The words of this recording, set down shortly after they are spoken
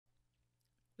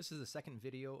This is the second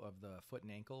video of the foot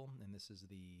and ankle, and this is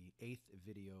the 8th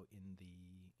video in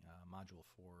the Module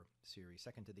 4 series,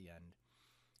 second to the end.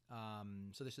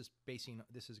 So this is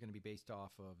going to be based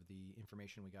off of the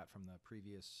information we got from the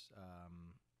previous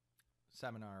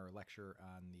seminar or lecture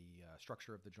on the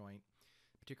structure of the joint,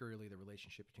 particularly the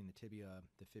relationship between the tibia,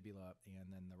 the fibula,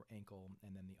 and then the ankle,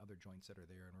 and then the other joints that are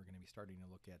there. And we're going to be starting to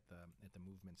look at the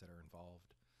movements that are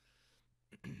involved.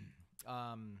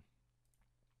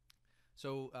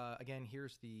 Again,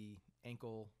 here's the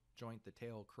ankle joint, the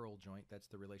tail curl joint. That's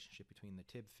the relationship between the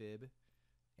tib-fib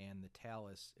and the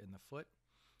talus in the foot.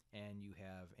 And you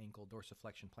have ankle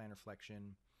dorsiflexion, plantar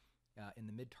flexion. In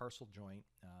the mid-tarsal joint,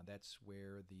 that's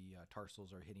where the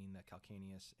tarsals are hitting the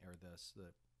calcaneus, or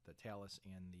the talus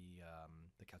and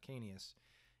the calcaneus.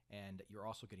 And you're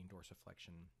also getting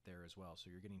dorsiflexion there as well. So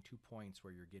you're getting 2 points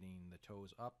where you're getting the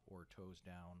toes up or toes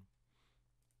down.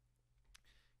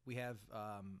 We have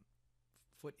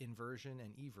foot inversion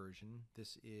and eversion.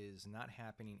 This is not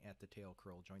happening at the tail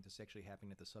curl joint. This is actually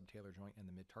happening at the subtalar joint and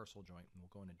the mid-tarsal joint, and we'll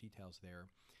go into details there.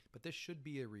 But this should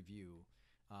be a review.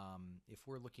 If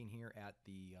we're looking here at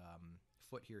the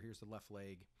foot here, here's the left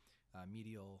leg,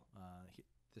 medial.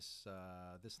 This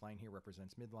line here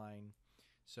represents midline.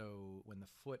 So when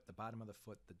the foot, the bottom of the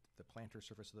foot, the plantar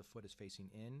surface of the foot is facing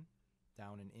in,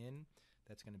 down and in,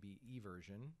 that's going to be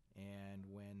eversion. And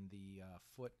when the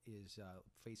foot is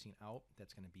facing out,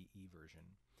 that's going to be eversion.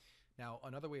 Now,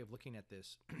 another way of looking at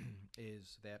this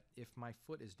is that if my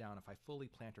foot is down, if I fully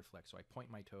plantar flex, so I point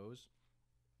my toes,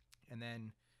 and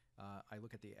then I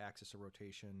look at the axis of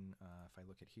rotation. If I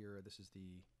look at here, this is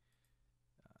the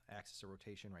axis of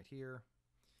rotation right here,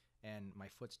 and my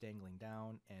foot's dangling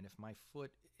down. And if my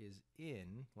foot is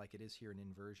in, like it is here in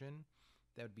inversion,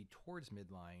 that would be towards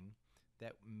midline.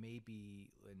 That may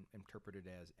be interpreted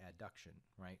as adduction,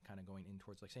 right? Kind of going in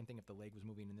towards, like, same thing if the leg was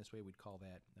moving in this way, we'd call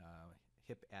that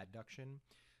hip adduction.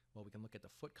 Well, we can look at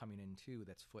the foot coming in too,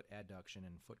 that's foot adduction,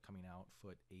 and foot coming out,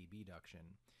 foot abduction.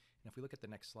 And if we look at the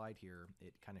next slide here,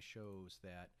 it kind of shows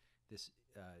that this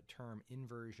term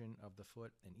inversion of the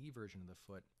foot and eversion of the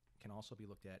foot can also be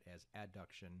looked at as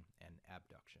adduction and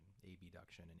abduction,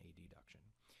 abduction and adduction.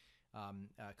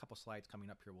 A couple slides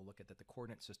coming up here, we'll look at that the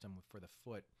coordinate system for the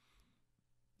foot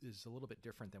is a little bit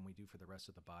different than we do for the rest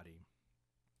of the body.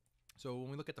 So when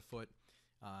we look at the foot,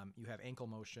 you have ankle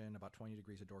motion, about 20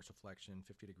 degrees of dorsiflexion,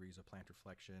 50 degrees of plantar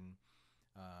flexion,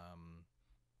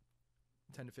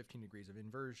 10 to 15 degrees of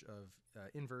inversion,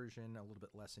 a little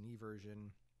bit less in eversion.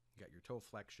 You got your toe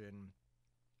flexion,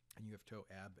 and you have toe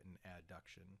ab and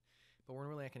adduction. But we're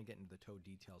really not going to get into the toe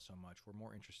details so much. We're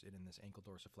more interested in this ankle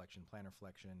dorsiflexion, plantar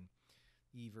flexion,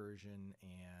 eversion,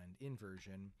 and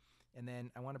inversion. And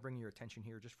then I want to bring your attention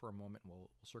here just for a moment, and we'll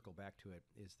circle back to it,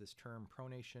 is this term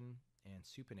pronation and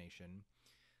supination.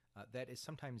 That is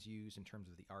sometimes used in terms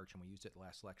of the arch, and we used it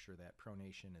last lecture, that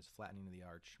pronation is flattening of the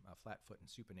arch, flat foot, and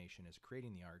supination is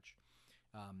creating the arch.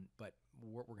 But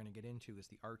what we're going to get into is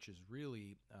the arch is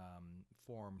really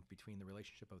formed between the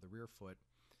relationship of the rear foot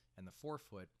and the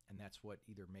forefoot, and that's what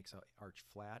either makes an arch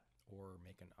flat or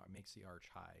makes the arch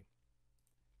high.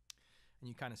 And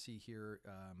you kind of see here,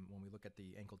 when we look at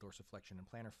the ankle dorsiflexion and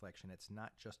plantar flexion, it's not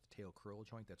just the tail curl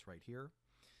joint that's right here,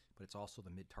 but it's also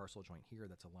the mid-tarsal joint here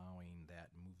that's allowing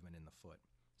that movement in the foot.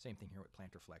 Same thing here with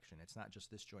plantar flexion. It's not just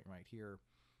this joint right here,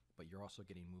 but you're also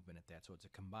getting movement at that. So it's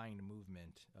a combined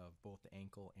movement of both the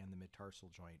ankle and the mid-tarsal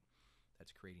joint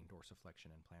that's creating dorsiflexion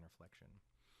and plantar flexion.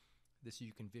 This,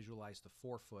 you can visualize the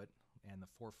forefoot, and the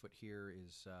forefoot here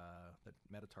is the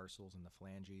metatarsals and the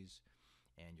phalanges,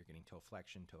 and you're getting toe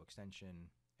flexion, toe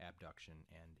extension, abduction,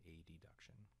 and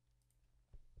adduction.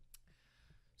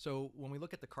 So when we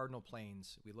look at the cardinal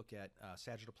planes, we look at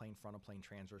sagittal plane, frontal plane,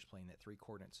 transverse plane, that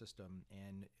 3-coordinate system.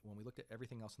 And when we looked at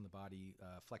everything else in the body,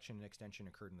 flexion and extension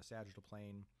occurred in the sagittal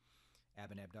plane,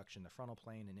 ab and abduction, the frontal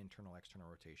plane, and internal external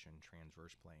rotation,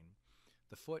 transverse plane.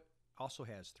 The foot also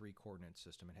has 3-coordinate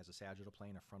system. It has a sagittal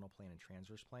plane, a frontal plane, and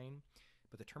transverse plane,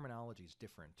 but the terminology is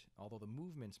different. Although the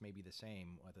movements may be the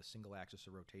same with a single axis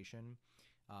of rotation,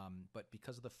 but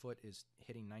because the foot is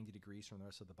hitting 90 degrees from the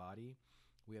rest of the body,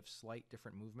 we have slight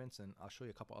different movements, and I'll show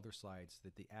you a couple other slides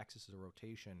that the axes of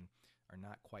rotation are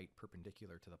not quite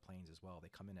perpendicular to the planes as well. They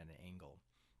come in at an angle.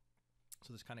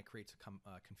 So this kind of creates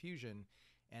a confusion.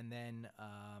 And then,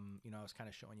 I was kind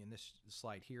of showing you in this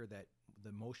slide here that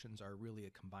the motions are really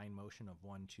a combined motion of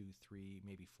 1, 2, 3,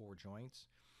 maybe 4 joints.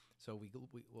 So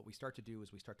what we start to do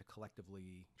is we start to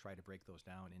collectively try to break those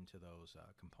down into those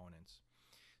components.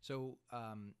 So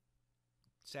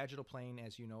sagittal plane,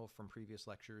 as you know from previous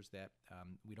lectures, that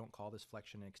we don't call this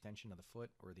flexion and extension of the foot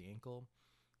or the ankle.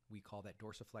 We call that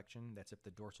dorsiflexion. That's if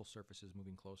the dorsal surface is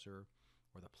moving closer.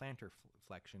 or the plantar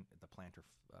flexion, the plantar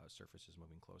surface is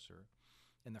moving closer.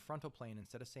 In the frontal plane,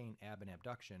 instead of saying ab and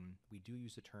abduction, we do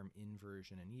use the term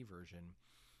inversion and eversion.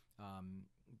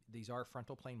 These are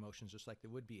frontal plane motions, just like they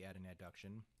would be at an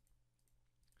adduction,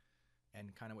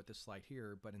 and kind of with this slide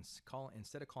here. But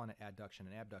instead of calling it adduction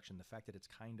and abduction, the fact that it's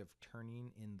kind of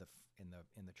turning in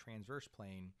the transverse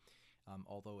plane,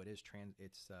 although it is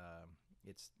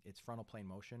it's frontal plane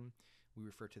motion, we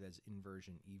refer to that as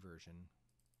inversion, eversion.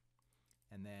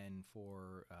 And then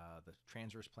for the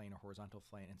transverse plane or horizontal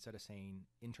plane, instead of saying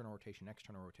internal rotation,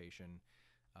 external rotation,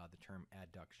 the term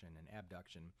adduction and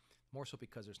abduction, more so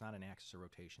because there's not an axis of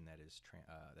rotation that is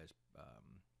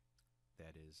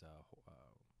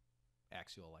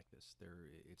axial like this.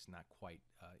 It's not quite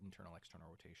internal, external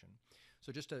rotation.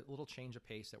 So just a little change of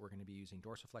pace that we're going to be using: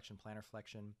 dorsiflexion, plantar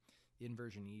flexion,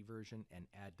 inversion, eversion, and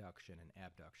adduction and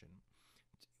abduction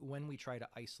when we try to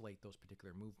isolate those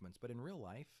particular movements. But in real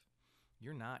life,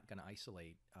 you're not going to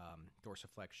isolate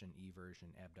dorsiflexion,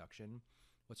 eversion, abduction.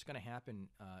 What's going to happen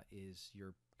is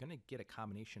you're going to get a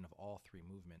combination of all three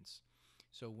movements.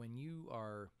 So when you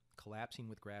are collapsing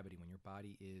with gravity, when your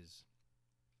body is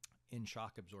in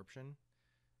shock absorption,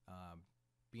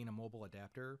 being a mobile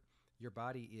adapter, your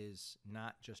body is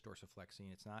not just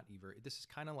dorsiflexing, it's not this is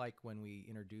kind of like when we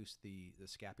introduce the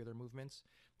scapular movements,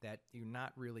 that you're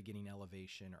not really getting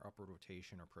elevation or upward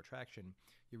rotation or protraction.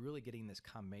 You're really getting this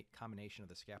combination of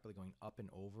the scapula going up and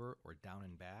over or down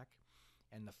and back.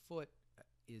 And the foot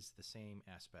is the same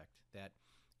aspect, that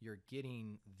you're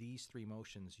getting these three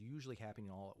motions usually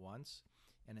happening all at once.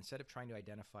 And instead of trying to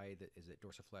identify that, is it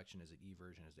dorsiflexion, is it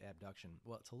eversion, is it abduction,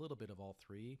 well, it's a little bit of all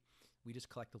three. We just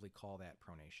collectively call that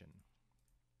pronation.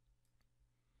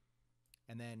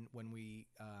 And then when we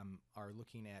are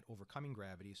looking at overcoming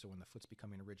gravity, so when the foot's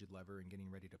becoming a rigid lever and getting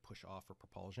ready to push off for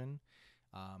propulsion,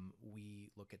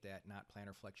 we look at that not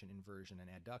plantar flexion, inversion, and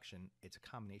adduction. It's a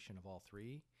combination of all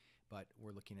three, but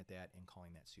we're looking at that and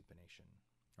calling that supination.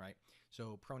 Right?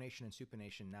 So pronation and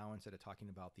supination, now instead of talking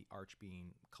about the arch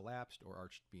being collapsed or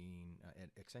arch being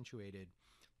accentuated,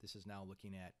 this is now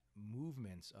looking at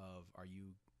movements of, are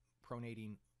you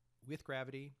pronating with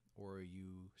gravity or are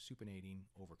you supinating,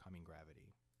 overcoming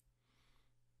gravity?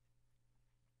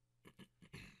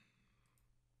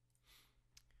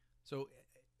 So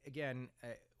again,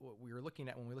 what we were looking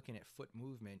at when we're looking at foot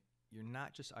movement, you're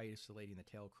not just isolating the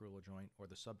talocrural joint or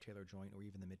the subtalar joint or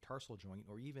even the mid-tarsal joint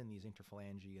or even these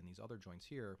interphalange and these other joints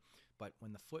here, but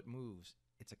when the foot moves,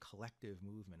 it's a collective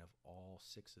movement of all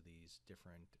six of these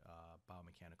different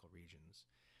biomechanical regions.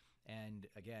 And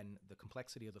again, the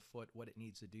complexity of the foot, what it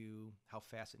needs to do, how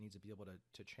fast it needs to be able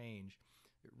to change,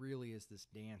 it really is this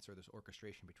dance or this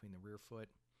orchestration between the rear foot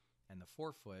and the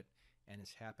forefoot, and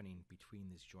it's happening between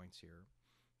these joints here.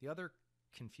 The other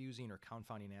confusing or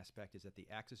confounding aspect is that the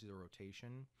axes of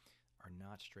rotation are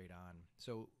not straight on.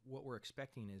 So what we're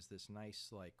expecting is this nice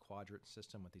like quadrant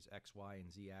system with these X, Y,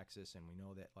 and Z axis, and we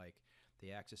know that like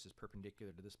the axis is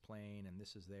perpendicular to this plane and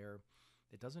this is there.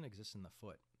 It doesn't exist in the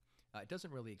foot. It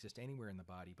doesn't really exist anywhere in the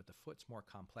body, but the foot's more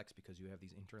complex because you have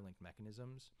these interlinked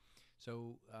mechanisms.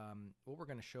 So what we're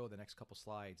going to show the next couple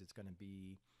slides, it's going to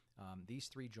be these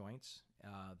three joints,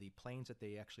 the planes that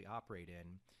they actually operate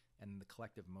in, and the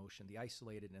collective motion, the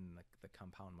isolated and the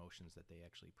compound motions that they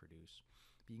actually produce.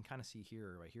 But you can kind of see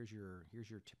here, right? Here's your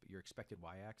expected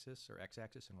y-axis or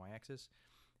x-axis and y-axis,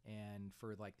 and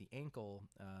for like the ankle's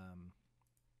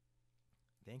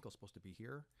supposed to be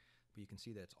here, but you can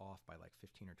see that it's off by like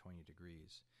 15 or 20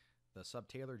 degrees. The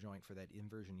subtalar joint for that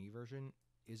inversion eversion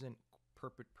isn't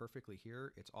perfectly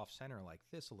here. It's off center like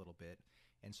this a little bit,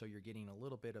 and so you're getting a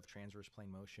little bit of transverse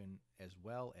plane motion as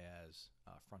well as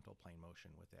frontal plane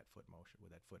motion with that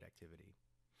foot activity.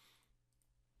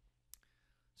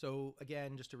 So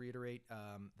again, just to reiterate,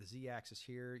 the z-axis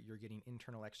here, you're getting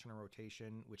internal external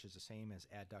rotation, which is the same as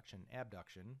adduction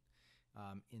abduction.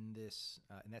 In this,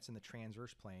 and that's in the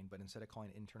transverse plane, but instead of calling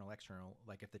it internal external,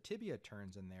 like if the tibia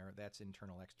turns in there, that's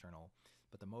internal external,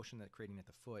 but the motion that creating at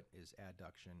the foot is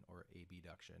adduction or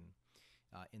abduction.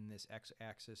 In this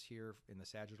x-axis here, in the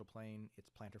sagittal plane, it's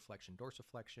plantar flexion,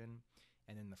 dorsiflexion,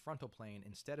 and in the frontal plane,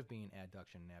 instead of being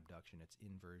adduction and abduction, it's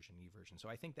inversion, eversion. So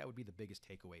I think that would be the biggest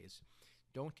takeaways.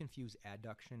 Don't confuse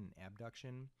adduction and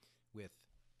abduction with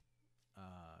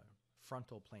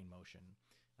frontal plane motion.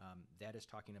 That is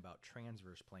talking about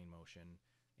transverse plane motion,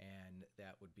 and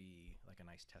that would be like a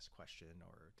nice test question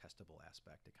or testable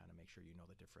aspect to kind of make sure you know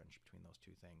the difference between those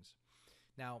two things.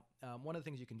 Now, one of the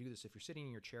things you can do this, if you're sitting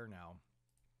in your chair now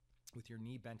with your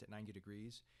knee bent at 90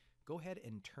 degrees, go ahead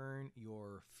and turn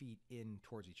your feet in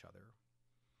towards each other.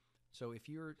 So if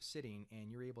you're sitting and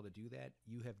you're able to do that,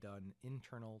 you have done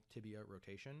internal tibia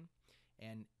rotation.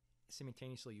 And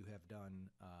simultaneously, you have done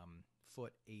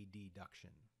foot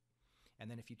adduction. And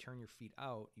then if you turn your feet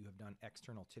out, you have done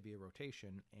external tibia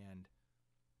rotation and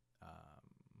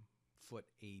foot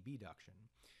abduction.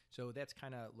 So that's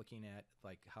kind of looking at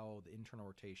like how the internal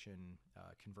rotation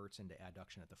converts into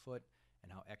adduction at the foot,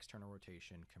 and how external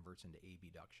rotation converts into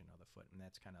abduction of the foot. And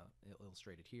that's kind of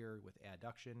illustrated here with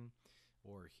adduction,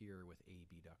 or here with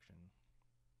abduction.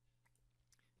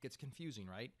 It gets confusing,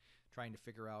 right? Trying to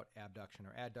figure out abduction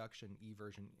or adduction,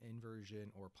 eversion,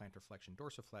 inversion, or plantar flexion,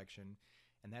 dorsiflexion.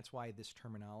 And that's why this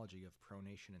terminology of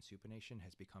pronation and supination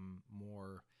has become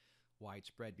more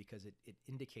widespread, because it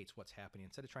indicates what's happening.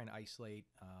 Instead of trying to isolate,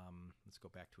 let's go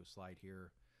back to a slide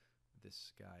here,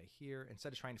 this guy here,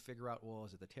 instead of trying to figure out, well,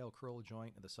 is it the tail curl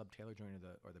joint or the subtalar joint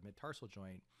or the mid-tarsal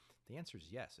joint, the answer is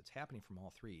yes, it's happening from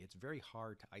all three. It's very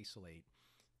hard to isolate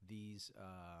these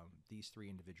three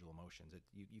individual motions.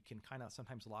 You can kind of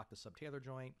sometimes lock the subtalar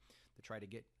joint to try to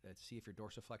get see if your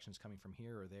dorsiflexion is coming from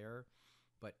here or there,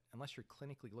 but unless you're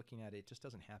clinically looking at it, it just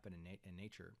doesn't happen in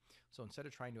nature. So instead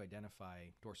of trying to identify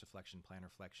dorsiflexion,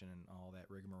 plantar flexion, and all that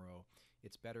rigmarole,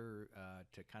 it's better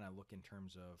to kind of look in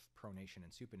terms of pronation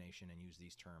and supination and use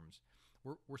these terms.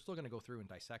 We're still going to go through and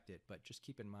dissect it, but just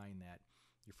keep in mind that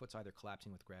your foot's either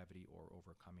collapsing with gravity or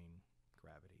overcoming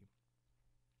gravity.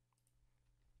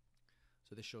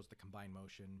 So this shows the combined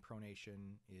motion.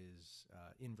 Pronation is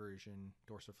inversion,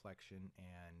 dorsiflexion,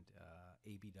 and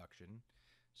abduction.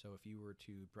 So if you were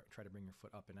to try to bring your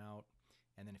foot up and out,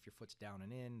 and then if your foot's down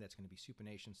and in, that's going to be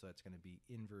supination. So that's going to be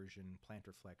inversion,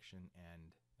 plantar flexion,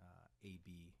 and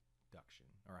abduction,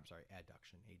 or I'm sorry,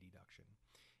 adduction, adduction.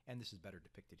 And this is better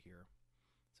depicted here.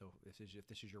 So if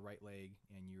this is your right leg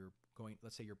and you're going,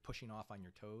 let's say you're pushing off on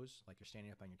your toes, like you're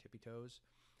standing up on your tippy toes,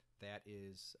 that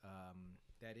is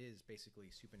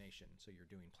basically supination. So you're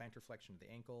doing plantar flexion of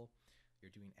the ankle, you're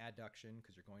doing adduction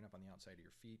because you're going up on the outside of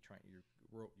your feet, your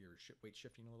weight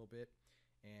shifting a little bit,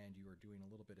 and you are doing a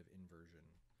little bit of inversion.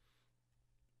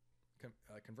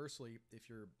 Conversely, if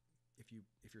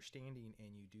you're standing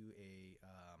and you do a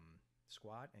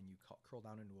squat and you curl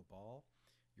down into a ball,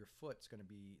 your foot's going to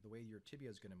be, the way your tibia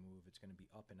is going to move, it's going to be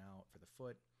up and out for the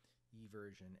foot,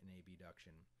 eversion, and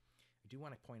abduction. I do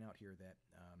want to point out here that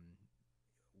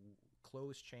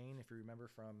closed chain, if you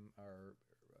remember from our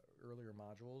earlier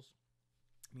modules,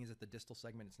 means that the distal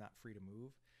segment is not free to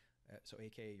move, so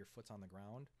aka your foot's on the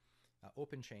ground.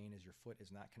 Open chain is your foot is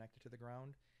not connected to the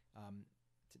ground.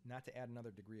 Not to add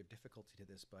another degree of difficulty to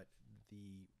this, but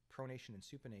the pronation and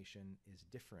supination is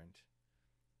different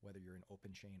whether you're in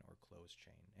open chain or closed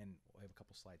chain. And I have a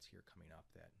couple slides here coming up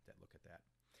that look at that.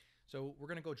 So we're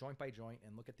going to go joint by joint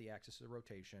and look at the axis of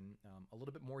rotation. A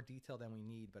little bit more detail than we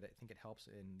need, but I think it helps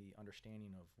in the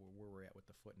understanding of where we're at with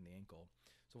the foot and the ankle.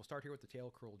 So we'll start here with the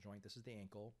tail curl joint. This is the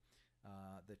ankle.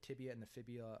 The tibia and the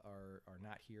fibula are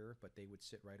not here, but they would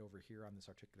sit right over here on this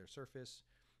articular surface.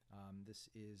 This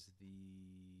is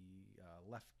the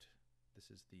left. This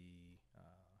is the,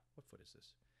 what foot is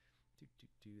this?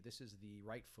 This is the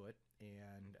right foot,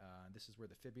 and this is where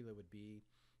the fibula would be,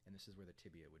 and this is where the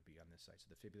tibia would be on this side. So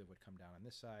the fibula would come down on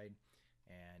this side,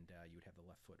 and you would have the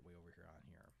left foot way over here on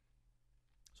here.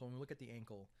 So when we look at the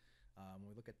ankle, when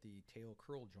we look at the tail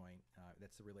curl joint,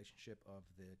 that's the relationship of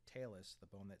the talus, the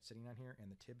bone that's sitting on here,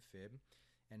 and the tib fib.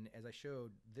 And as I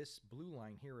showed, this blue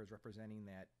line here is representing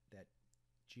that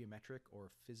geometric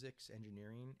or physics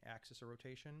engineering axis of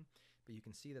rotation, but you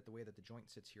can see that the way that the joint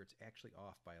sits here, it's actually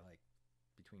off by like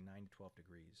between 9 to 12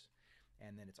 degrees.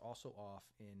 And then it's also off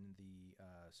in the,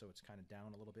 so it's kind of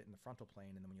down a little bit in the frontal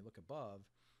plane, and then when you look above,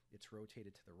 it's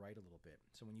rotated to the right a little bit.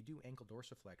 So when you do ankle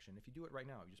dorsiflexion, if you do it right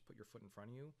now, you just put your foot in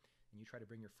front of you, and you try to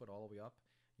bring your foot all the way up,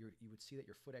 you would see that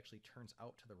your foot actually turns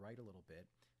out to the right a little bit,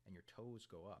 and your toes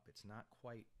go up. It's not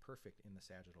quite perfect in the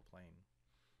sagittal plane.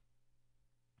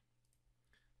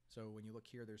 So when you look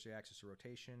here, there's the axis of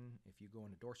rotation. If you go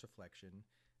into dorsiflexion,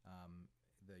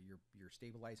 you're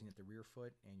stabilizing at the rear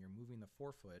foot and you're moving the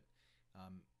forefoot.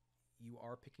 You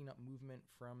are picking up movement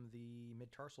from the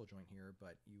mid-tarsal joint here,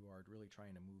 but you are really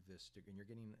trying to move this, and you're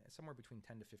getting somewhere between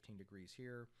 10 to 15 degrees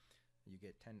here. You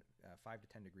get 5 to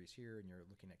 10 degrees here, and you're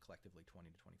looking at collectively 20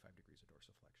 to 25 degrees of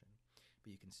dorsiflexion. But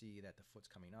you can see that the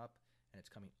foot's coming up, and it's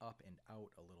coming up and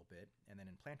out a little bit, and then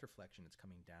in plantar flexion, it's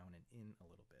coming down and in a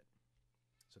little bit.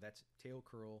 So that's tail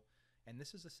curl, and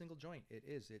this is a single joint. It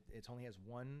only has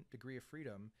 1 degree of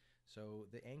freedom, so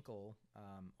the ankle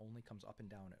only comes up and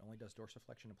down. It only does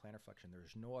dorsiflexion and plantar flexion.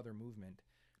 There's no other movement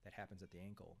that happens at the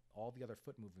ankle. All the other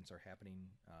foot movements are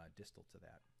happening distal to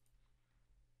that.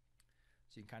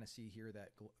 So you can kind of see here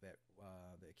that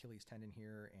the Achilles tendon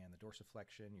here and the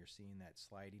dorsiflexion, you're seeing that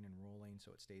sliding and rolling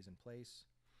so it stays in place.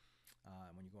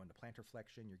 When you go into plantar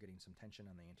flexion, you're getting some tension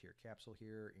on the anterior capsule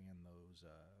here and those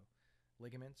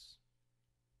ligaments.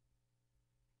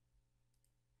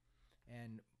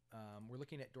 And we're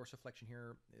looking at dorsiflexion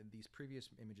here. These previous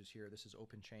images here, this is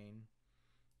open chain,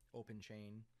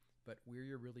 but where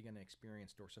you're really going to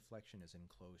experience dorsiflexion is in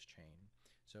closed chain.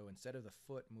 So instead of the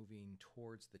foot moving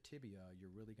towards the tibia,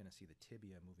 you're really going to see the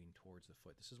tibia moving towards the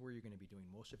foot. This is where you're going to be doing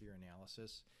most of your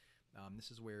analysis.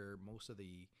 This is where most of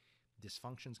the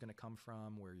dysfunction is going to come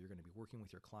from, where you're going to be working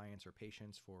with your clients or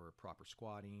patients for proper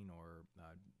squatting or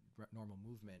normal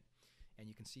movement. And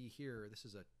you can see here, this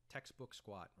is a textbook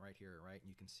squat right here, right? And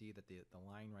you can see that the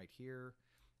line right here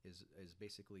is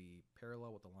basically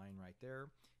parallel with the line right there.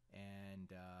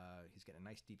 And he's getting a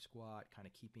nice deep squat, kind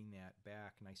of keeping that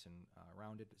back nice and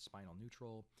rounded, spinal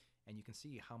neutral. And you can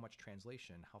see how much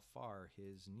translation, how far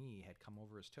his knee had come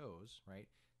over his toes, right?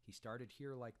 He started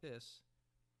here like this,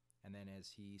 and then as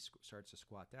he starts to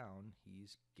squat down,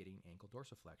 he's getting ankle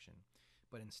dorsiflexion.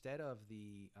 But instead of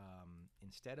the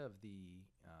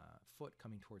foot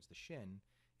coming towards the shin,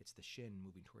 it's the shin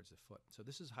moving towards the foot. So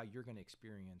this is how you're going to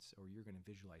experience, or you're going to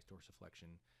visualize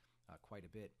dorsiflexion quite a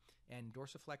bit. And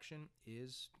dorsiflexion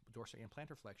and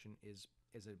plantar flexion is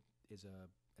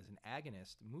an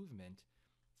agonist movement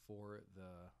for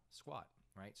the squat,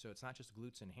 right? So it's not just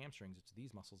glutes and hamstrings; it's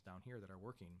these muscles down here that are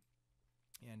working.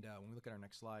 And when we look at our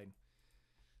next slide,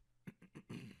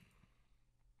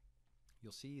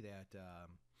 you'll see that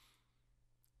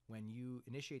when you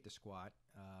initiate the squat,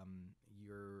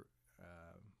 your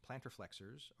plantar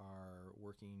flexors are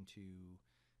working to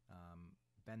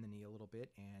bend the knee a little bit,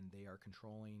 and they are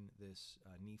controlling this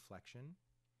knee flexion.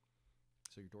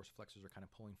 So your dorsiflexors are kind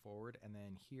of pulling forward, and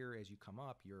then here, as you come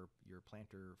up, your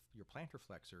plantar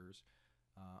flexors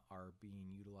are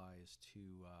being utilized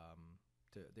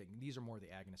these are more the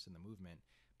agonists in the movement,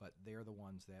 but they're the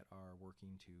ones that are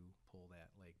working to pull that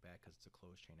leg back because it's a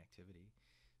closed chain activity.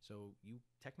 So you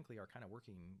technically are kind of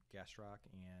working gastroc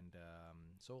and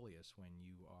soleus when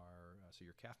you are, so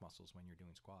your calf muscles when you're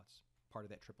doing squats. Part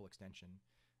of that triple extension,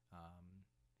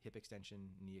 hip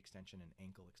extension, knee extension, and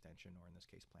ankle extension, or in this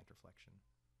case, plantar flexion.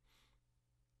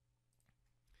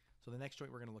 So the next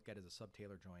joint we're going to look at is a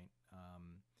subtalar joint.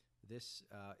 This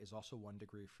is also 1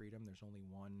 degree of freedom. There's only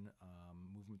one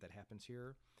movement that happens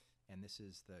here, and this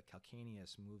is the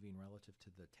calcaneus moving relative to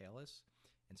the talus.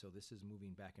 And so this is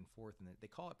moving back and forth, and they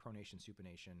call it pronation,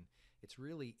 supination. It's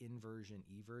really inversion,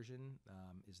 eversion.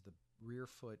 Is the rear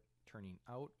foot turning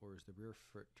out, or is the rear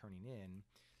foot turning in?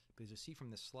 But as you see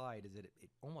from this slide, is that it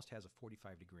almost has a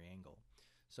 45-degree angle.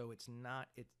 So it's not,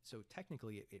 so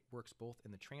technically it works both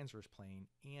in the transverse plane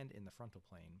and in the frontal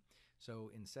plane.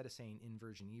 So instead of saying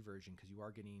inversion, eversion, because you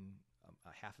are getting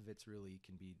half of it's really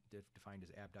can be defined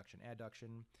as abduction,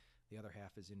 adduction. The other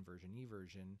half is inversion,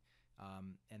 eversion.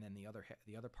 And then the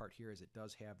other part here is it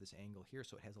does have this angle here,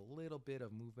 so it has a little bit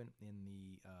of movement in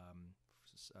the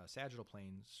sagittal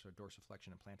planes, so dorsiflexion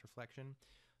and plantar flexion.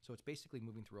 So it's basically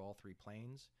moving through all three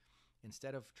planes.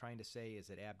 Instead of trying to say, is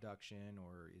it abduction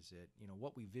or is it,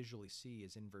 what we visually see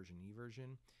is inversion,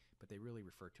 eversion, but they really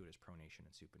refer to it as pronation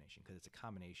and supination because it's a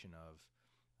combination of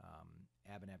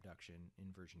ab and abduction,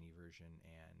 inversion, eversion,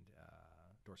 and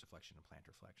dorsiflexion and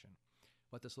plantar flexion.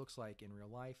 What this looks like in real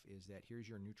life is that here's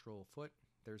your neutral foot.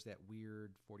 There's that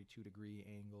weird 42-degree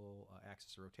angle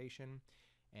axis of rotation.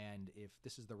 And if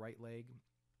this is the right leg,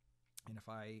 and if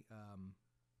I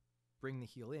bring the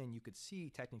heel in, you could see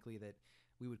technically that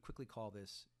we would quickly call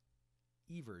this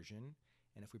eversion.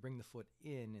 And if we bring the foot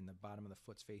in and the bottom of the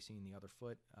foot's facing the other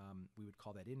foot, we would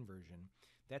call that inversion.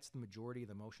 That's the majority of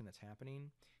the motion that's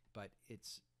happening, but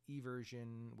it's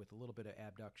eversion with a little bit of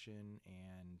abduction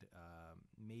and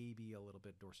maybe a little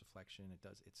bit dorsiflexion.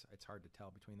 It's hard to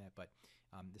tell between that, but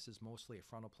this is mostly a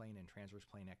frontal plane and transverse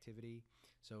plane activity.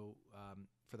 So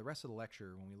for the rest of the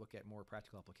lecture, when we look at more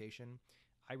practical application,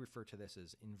 I refer to this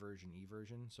as inversion,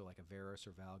 eversion, so like a varus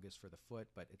or valgus for the foot,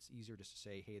 but it's easier just to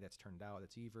say, hey, that's turned out,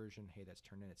 that's eversion, hey, that's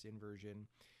turned in, it's inversion,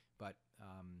 but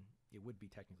it would be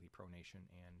technically pronation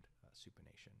and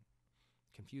supination.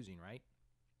 Confusing, right?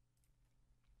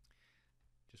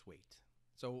 Just wait.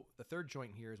 So the third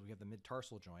joint here is we have the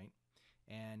mid-tarsal joint,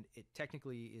 and it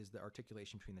technically is the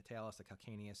articulation between the talus, the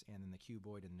calcaneus, and then the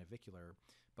cuboid and the navicular,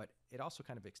 but it also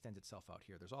kind of extends itself out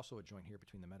here. There's also a joint here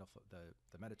between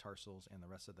the metatarsals and the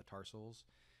rest of the tarsals,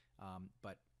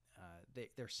 but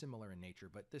they're similar in nature,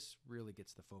 but this really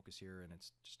gets the focus here, and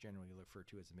it's just generally referred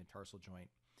to as the mid-tarsal joint.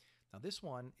 Now this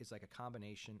one is like a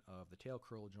combination of the tail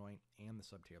curl joint and the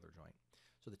subtalar joint.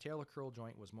 So the talar curl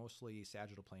joint was mostly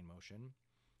sagittal plane motion.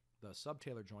 The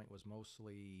subtalar joint was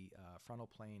mostly frontal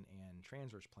plane and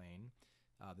transverse plane.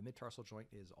 The mid-tarsal joint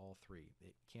is all three.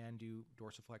 It can do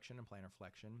dorsiflexion and plantar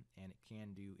flexion, and it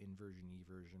can do inversion,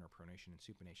 eversion, or pronation and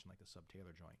supination like the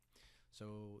subtalar joint.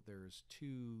 So there's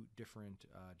two different,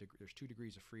 there's 2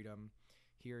 degrees of freedom.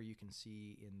 Here you can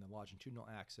see in the longitudinal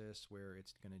axis where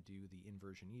it's going to do the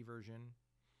inversion, eversion,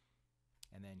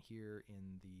 and then here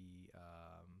in the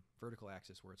vertical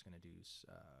axis where it's going to do,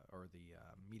 or the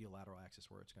medial lateral axis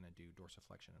where it's going to do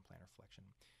dorsiflexion and plantar flexion.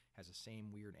 Has the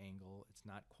same weird angle. It's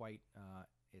not quite,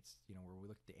 it's, where we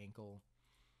look at the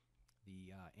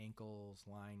ankle's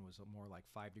line was more like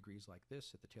 5 degrees like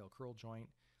this at the tail curl joint.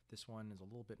 This one is a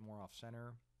little bit more off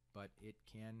center, but it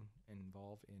can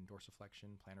involve in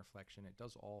dorsiflexion, plantar flexion. It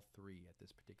does all three at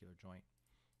this particular joint.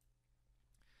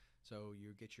 So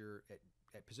you get your,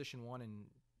 at position 1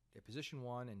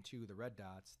 and 2, the red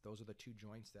dots, those are the 2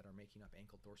 joints that are making up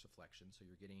ankle dorsiflexion. So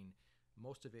you're getting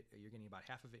most of it, you're getting about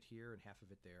half of it here and half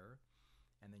of it there.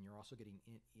 And then you're also getting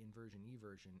inversion,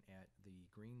 eversion at the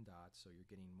green dots. So you're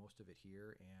getting most of it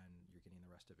here and you're getting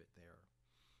the rest of it there.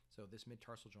 So this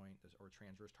mid-tarsal joint or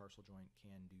transverse tarsal joint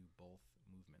can do both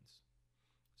movements.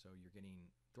 So you're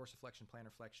getting dorsiflexion,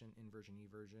 plantar flexion, inversion,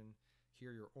 eversion.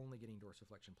 Here you're only getting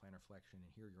dorsiflexion, plantar flexion,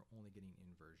 and here you're only getting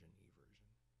inversion,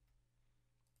 eversion.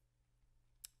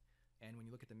 And when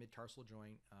you look at the mid-tarsal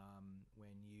joint,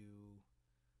 when you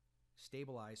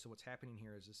stabilize, so what's happening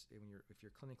here is this, if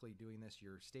you're clinically doing this,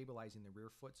 you're stabilizing the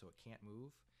rear foot so it can't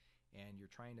move, and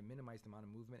you're trying to minimize the amount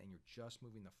of movement, and you're just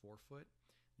moving the forefoot.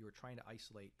 You are trying to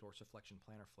isolate dorsiflexion,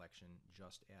 plantar flexion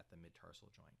just at the mid-tarsal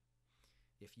joint.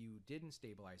 If you didn't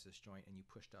stabilize this joint and you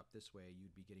pushed up this way,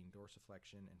 you'd be getting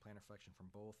dorsiflexion and plantar flexion from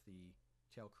both the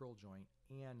tail curl joint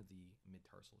and the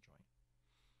mid-tarsal joint.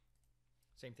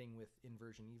 Same thing with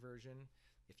inversion, eversion.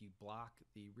 If you block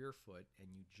the rear foot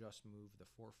and you just move the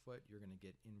forefoot, you're going to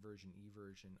get inversion,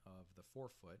 eversion of the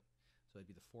forefoot. So it'd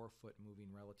be the forefoot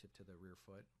moving relative to the rear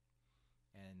foot.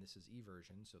 And this is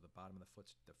eversion, so the front of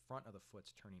the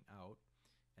foot's turning out.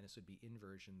 And this would be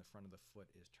inversion, the front of the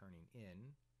foot is turning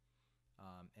in.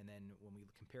 And then when we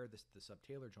compare this to the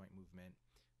subtalar joint movement,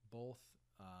 both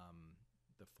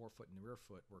the forefoot and the rear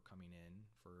foot were coming in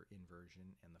for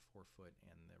inversion, and the forefoot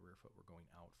and the rear foot were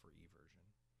going out for eversion.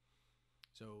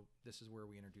 So this is where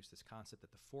we introduce this concept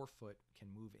that the forefoot can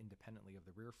move independently of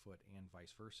the rear foot and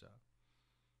vice versa.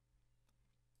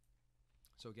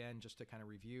 So again, just to kind of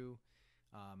review,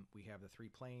 we have the 3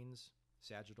 planes,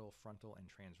 sagittal, frontal, and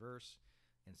transverse.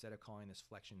 Instead of calling this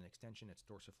flexion and extension, it's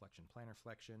dorsiflexion, plantar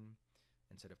flexion.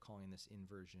 Instead of calling this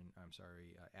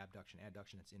abduction,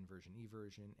 adduction, it's inversion,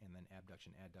 eversion, and then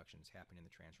abduction, adduction is happening in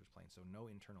the transverse plane. So no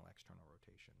internal, external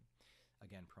rotation.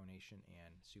 Again, pronation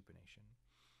and supination.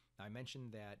 Now I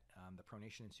mentioned that the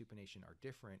pronation and supination are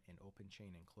different in open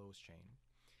chain and closed chain.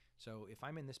 So if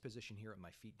I'm in this position here with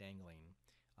my feet dangling,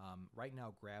 right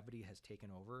now gravity has taken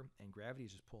over, and gravity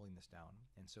is just pulling this down.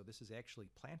 And so this is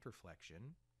actually plantar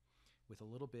flexion with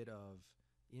a little bit of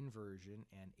inversion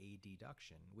and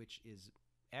adduction, which is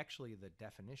actually the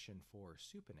definition for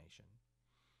supination.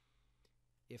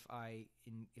 If I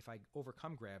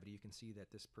overcome gravity, you can see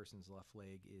that this person's left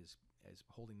leg is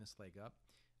holding this leg up.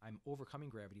 I'm overcoming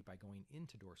gravity by going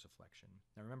into dorsiflexion.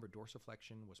 Now remember,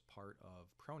 dorsiflexion was part of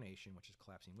pronation, which is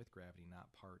collapsing with gravity,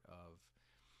 not part of,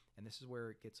 and this is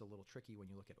where it gets a little tricky when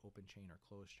you look at open chain or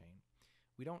closed chain.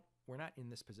 We're not in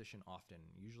this position often.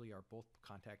 Usually our both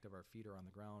contact of our feet are on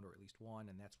the ground, or at least one,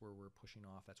 and that's where we're pushing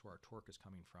off. That's where our torque is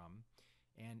coming from.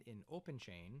 And in open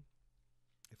chain,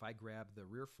 if I grab the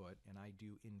rear foot and I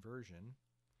do inversion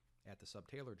at the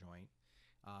subtalar joint,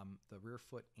 the rear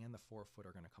foot and the forefoot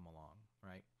are going to come along,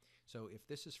 right? So if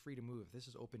this is free to move, if this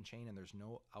is open chain and there's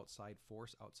no outside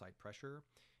force, outside pressure,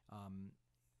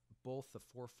 both the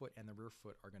forefoot and the rear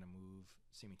foot are going to move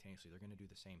simultaneously. They're going to do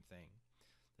the same thing.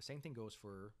 The same thing goes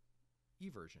for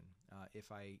eversion.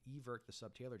 If I evert the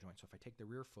subtalar joint, so if I take the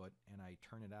rear foot and I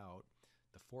turn it out,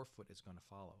 the forefoot is going to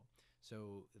follow.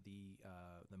 So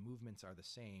the movements are the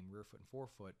same, rear foot and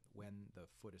forefoot, when the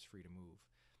foot is free to move.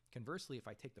 Conversely, if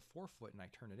I take the forefoot and I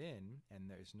turn it in and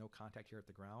there's no contact here at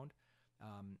the ground,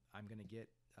 I'm going to get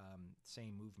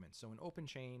same movement. So in open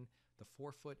chain, the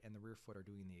forefoot and the rear foot are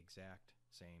doing the exact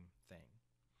same thing.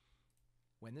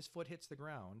 When this foot hits the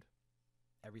ground,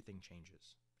 everything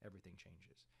changes. Everything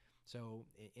changes. So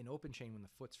in open chain, when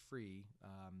the foot's free,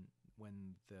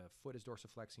 when the foot is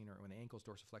dorsiflexing, or when the ankle is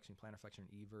dorsiflexing, plantar flexion,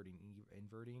 everting,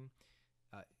 inverting,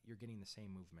 you're getting the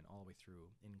same movement all the way through.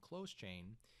 In closed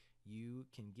chain, you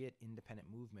can get independent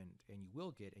movement, and you will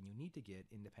get, and you need to get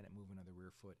independent movement of the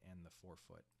rear foot and the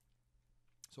forefoot.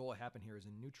 So what will happen here is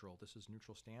in neutral, this is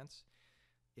neutral stance.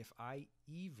 If I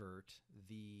evert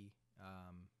the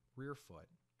rear foot,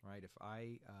 right, if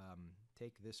I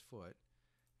take this foot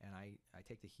and I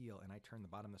take the heel and I turn the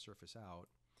bottom of the surface out,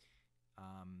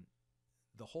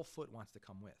 the whole foot wants to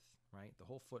come with, right? The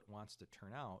whole foot wants to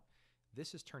turn out.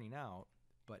 This is turning out,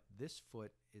 but this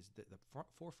foot is the front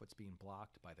forefoot's being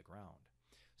blocked by the ground.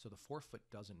 So the forefoot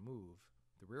doesn't move,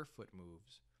 the rear foot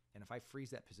moves. And if I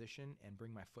freeze that position and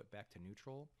bring my foot back to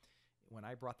neutral, when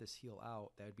I brought this heel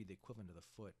out, that would be the equivalent of the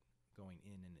foot going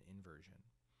in an inversion.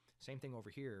 Same thing over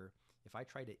here. If I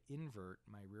try to invert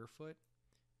my rear foot,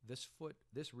 this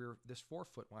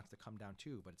forefoot wants to come down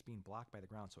too, but it's being blocked by the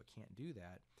ground, so it can't do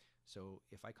that. So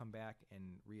if I come back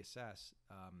and reassess,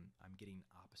 I'm getting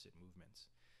opposite movements.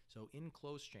 So in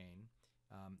closed chain,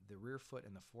 the rear foot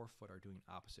and the forefoot are doing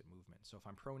opposite movements. So if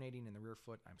I'm pronating in the rear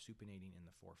foot, I'm supinating in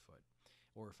the forefoot.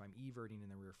 Or if I'm everting in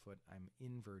the rear foot, I'm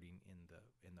inverting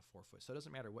in the forefoot. So it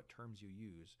doesn't matter what terms you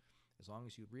use, as long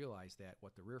as you realize that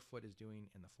what the rear foot is doing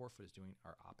and the forefoot is doing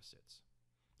are opposites.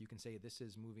 You can say this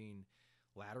is moving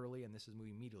laterally and this is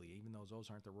moving medially. Even though those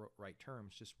aren't the right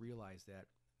terms, just realize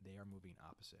that they are moving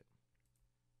opposite.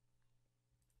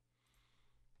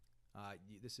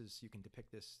 You can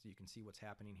depict this, you can see what's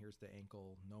happening. Here's the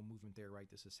ankle, no movement there, right?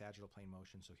 This is sagittal plane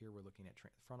motion. So here we're looking at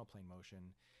frontal plane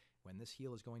motion. When this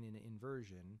heel is going into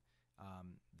inversion,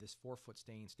 this forefoot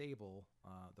staying stable,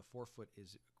 the forefoot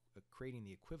is creating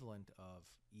the equivalent of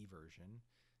eversion.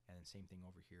 And then same thing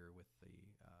over here with the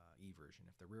eversion.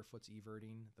 If the rear foot's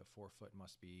everting, the forefoot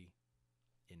must be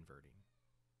inverting.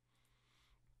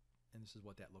 And this is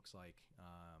what that looks like.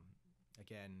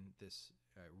 Again, this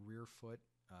rear foot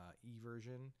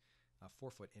eversion,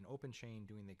 forefoot in open chain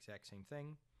doing the exact same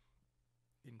thing.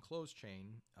 In closed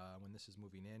chain, when this is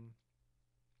moving in,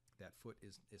 that foot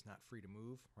is not free to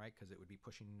move, right? Because it would be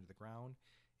pushing into the ground,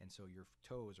 and so your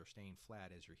toes are staying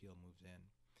flat as your heel moves in.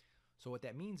 So what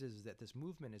that means is that this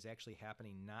movement is actually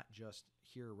happening not just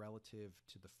here relative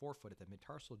to the forefoot at the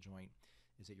mid-tarsal joint,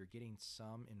 is that you're getting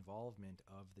some involvement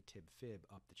of the tib-fib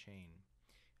up the chain.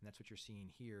 And that's what you're seeing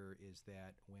here, is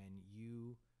that when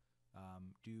you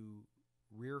do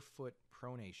rear foot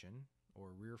pronation or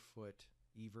rear foot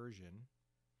eversion,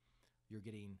 you're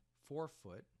getting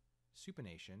forefoot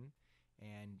supination,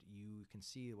 and you can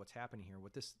see what's happening here.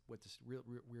 What this real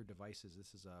weird device is,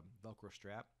 this is a Velcro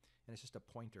strap, and it's just a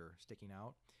pointer sticking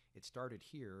out. It started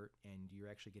here, and you're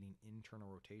actually getting internal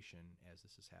rotation as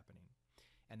this is happening.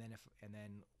 And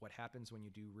then what happens when you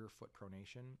do rear foot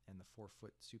pronation and the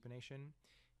forefoot supination,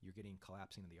 you're getting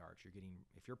collapsing of the arch. You're getting,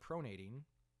 if you're pronating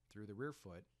through the rear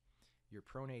foot, you're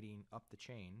pronating up the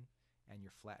chain and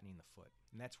you're flattening the foot.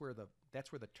 And that's where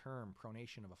the term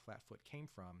pronation of a flat foot came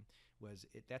from.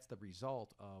 That's the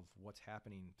result of what's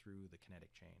happening through the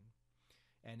kinetic chain.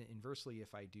 And inversely,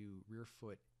 if I do rear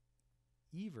foot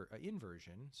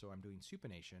inversion, so I'm doing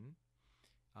supination,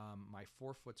 my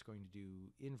forefoot's going to do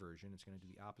inversion. It's going to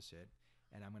do the opposite,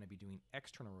 and I'm going to be doing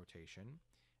external rotation,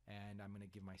 and I'm going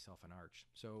to give myself an arch.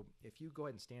 So if you go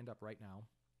ahead and stand up right now,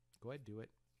 go ahead and do it.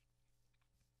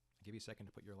 I'll give you a second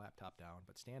to put your laptop down,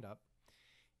 but stand up.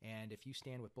 And if you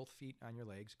stand with both feet on your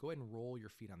legs, go ahead and roll your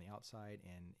feet on the outside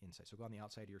and inside. So go on the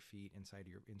outside of your feet, inside of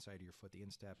your foot, the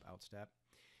instep, outstep.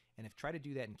 And try to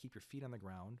do that and keep your feet on the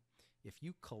ground. If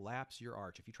you collapse your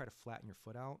arch, if you try to flatten your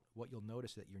foot out, what you'll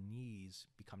notice is that your knees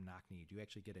become knock-kneed. You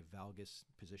actually get a valgus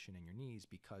position in your knees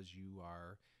because you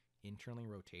are internally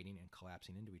rotating and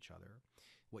collapsing into each other.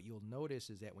 What you'll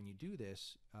notice is that when you do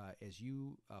this, as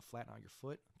you flatten out your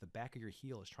foot, the back of your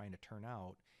heel is trying to turn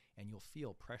out, and you'll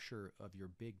feel pressure of your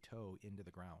big toe into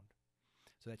the ground.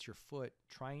 So that's your foot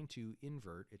trying to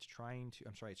invert. It's trying to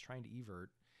evert,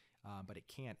 but it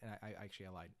can't. And I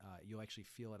lied. You'll actually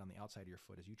feel it on the outside of your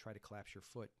foot as you try to collapse your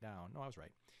foot down. No, I was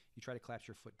right. You try to collapse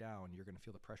your foot down, you're going to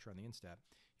feel the pressure on the instep.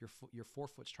 Your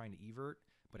forefoot's trying to evert,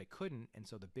 but it couldn't, and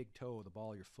so the big toe, the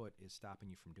ball of your foot, is stopping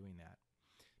you from doing that.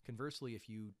 Conversely, if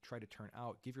you try to turn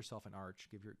out, give yourself an arch,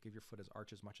 give your foot as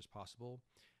arch as much as possible,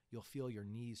 you'll feel your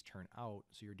knees turn out,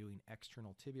 so you're doing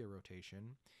external tibia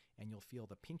rotation, and you'll feel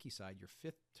the pinky side, your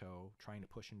fifth toe, trying to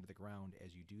push into the ground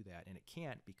as you do that, and it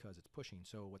can't because it's pushing.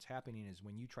 So what's happening is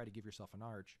when you try to give yourself an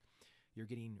arch, you're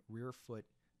getting rear foot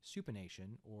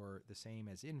supination, or the same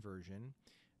as inversion.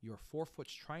 Your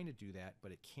forefoot's trying to do that,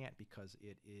 but it can't because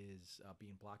it is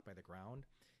being blocked by the ground,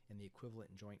 and the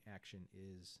equivalent joint action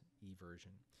is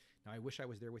eversion. Now, I wish I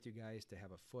was there with you guys to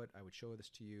have a foot. I would show this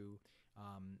to you.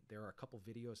 There are a couple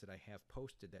videos that I have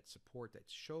posted that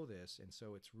show this, and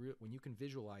so it's real. When you can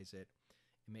visualize it,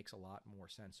 it makes a lot more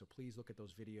sense. So please look at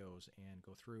those videos and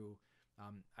go through.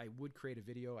 I would create a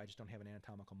video. I just don't have an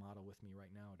anatomical model with me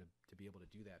right now to be able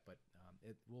to do that, but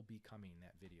it will be coming,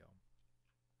 that video.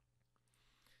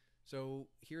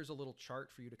 So here's a little chart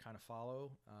for you to kind of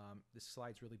follow. This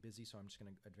slide's really busy, so I'm just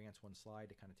going to advance one slide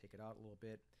to kind of take it out a little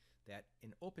bit. That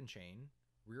in open chain,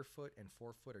 rear foot and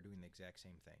forefoot are doing the exact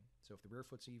same thing. So if the rear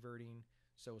foot's everting,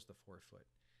 so is the forefoot.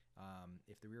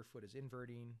 If the rear foot is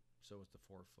inverting, so is the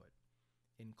forefoot.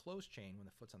 In closed chain,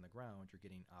 when the foot's on the ground, you're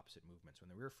getting opposite movements.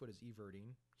 When the rear foot is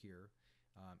everting here,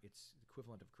 it's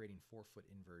equivalent of creating forefoot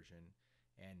inversion.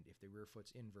 And if the rear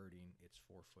foot's inverting, it's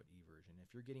forefoot eversion.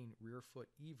 If you're getting rear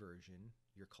foot eversion,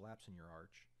 you're collapsing your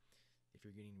arch. If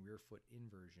you're getting rear foot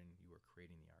inversion, you are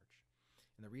creating the arch.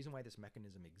 And the reason why this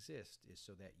mechanism exists is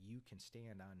so that you can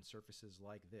stand on surfaces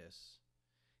like this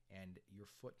and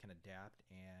your foot can adapt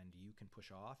and you can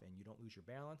push off and you don't lose your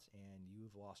balance and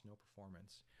you've lost no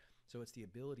performance. So it's the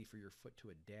ability for your foot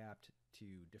to adapt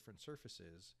to different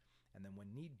surfaces and then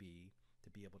when need be to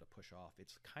be able to push off.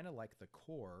 It's kind of like the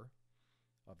core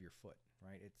of your foot,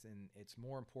 right? It's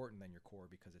more important than your core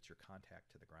because it's your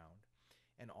contact to the ground.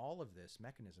 And all of this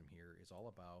mechanism here is all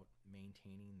about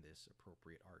maintaining this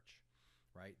appropriate arch,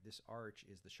 right? This arch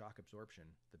is the shock absorption.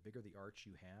 The bigger the arch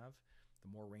you have,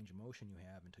 the more range of motion you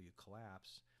have until you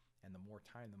collapse, and the more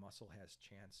time the muscle has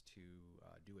chance to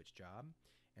do its job.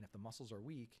 And if the muscles are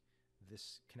weak,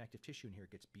 this connective tissue in here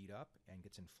gets beat up and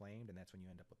gets inflamed, and that's when you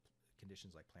end up with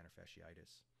conditions like plantar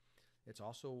fasciitis. It's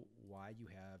also why you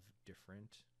have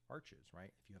different arches, right?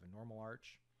 If you have a normal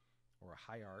arch or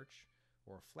a high arch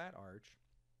or a flat arch,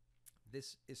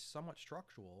 this is somewhat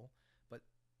structural, but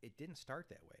it didn't start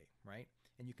that way, right?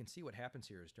 And you can see what happens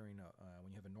here is during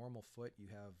when you have a normal foot, you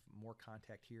have more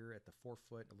contact here at the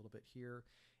forefoot, a little bit here,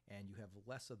 and you have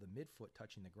less of the midfoot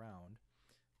touching the ground.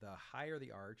 The higher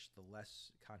the arch, the less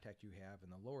contact you have,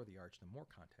 and the lower the arch, the more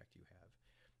contact you have.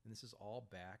 And this is all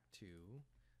back to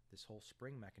this whole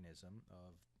spring mechanism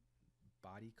of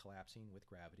body collapsing with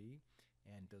gravity.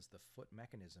 And does the foot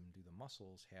mechanism, do the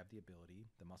muscles have the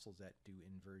ability, the muscles that do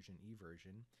inversion,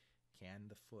 eversion, can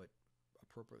the foot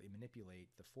appropriately manipulate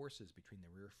the forces between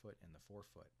the rear foot and the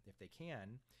forefoot? If they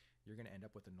can, you're going to end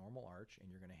up with a normal arch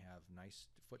and you're going to have nice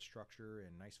foot structure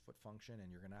and nice foot function and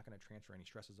you're not going to transfer any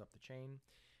stresses up the chain.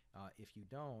 If you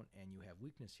don't and you have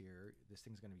weakness here, this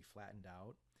thing's going to be flattened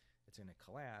out. It's going to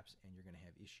collapse and you're going to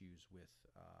have issues with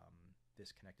this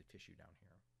connective tissue down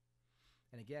here.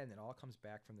 And again, it all comes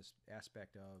back from this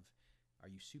aspect of,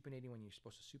 are you supinating when you're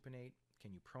supposed to supinate?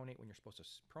 Can you pronate when you're supposed to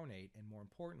pronate? And more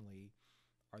importantly,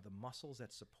 are the muscles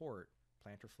that support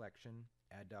plantar flexion,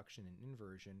 adduction, and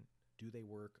inversion, do they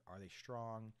work? Are they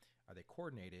strong? Are they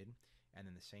coordinated? And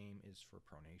then the same is for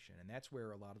pronation. And that's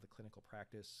where a lot of the clinical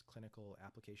practice, clinical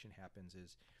application happens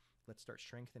is, let's start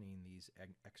strengthening these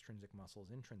extrinsic muscles,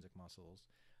 intrinsic muscles,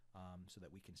 so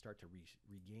that we can start to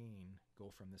regain,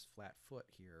 go from this flat foot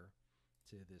here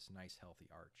to this nice healthy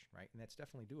arch, right? And that's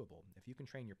definitely doable. If you can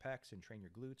train your pecs and train your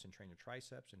glutes and train your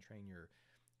triceps and train your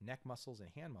neck muscles and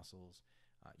hand muscles,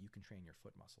 you can train your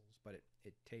foot muscles. But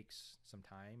it takes some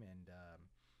time and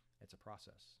it's a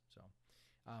process. So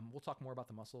we'll talk more about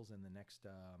the muscles in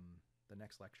the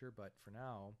next lecture, but for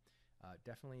now,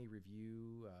 definitely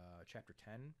review chapter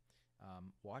 10.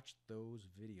 Watch those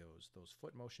videos, those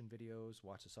foot motion videos,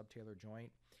 watch the subtalar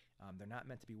joint. They're not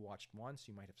meant to be watched once.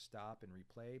 You might have to stop and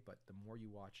replay, but the more you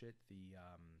watch it,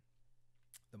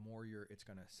 the more it's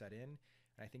going to set in.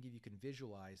 And I think if you can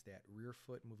visualize that rear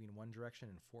foot moving one direction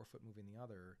and forefoot moving the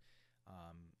other,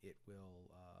 it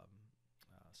will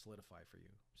solidify for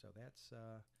you. So that's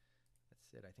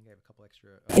it. I think I have a couple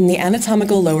extra. In the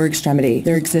anatomical lower extremity,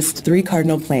 there exist 3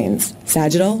 cardinal planes: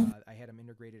 sagittal. I had them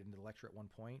integrated into the lecture at one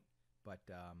point, but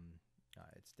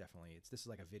this is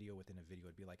like a video within a video.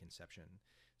 It'd be like Inception.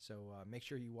 So make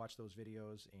sure you watch those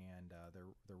videos, and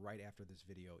they're right after this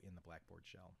video in the Blackboard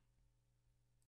shell.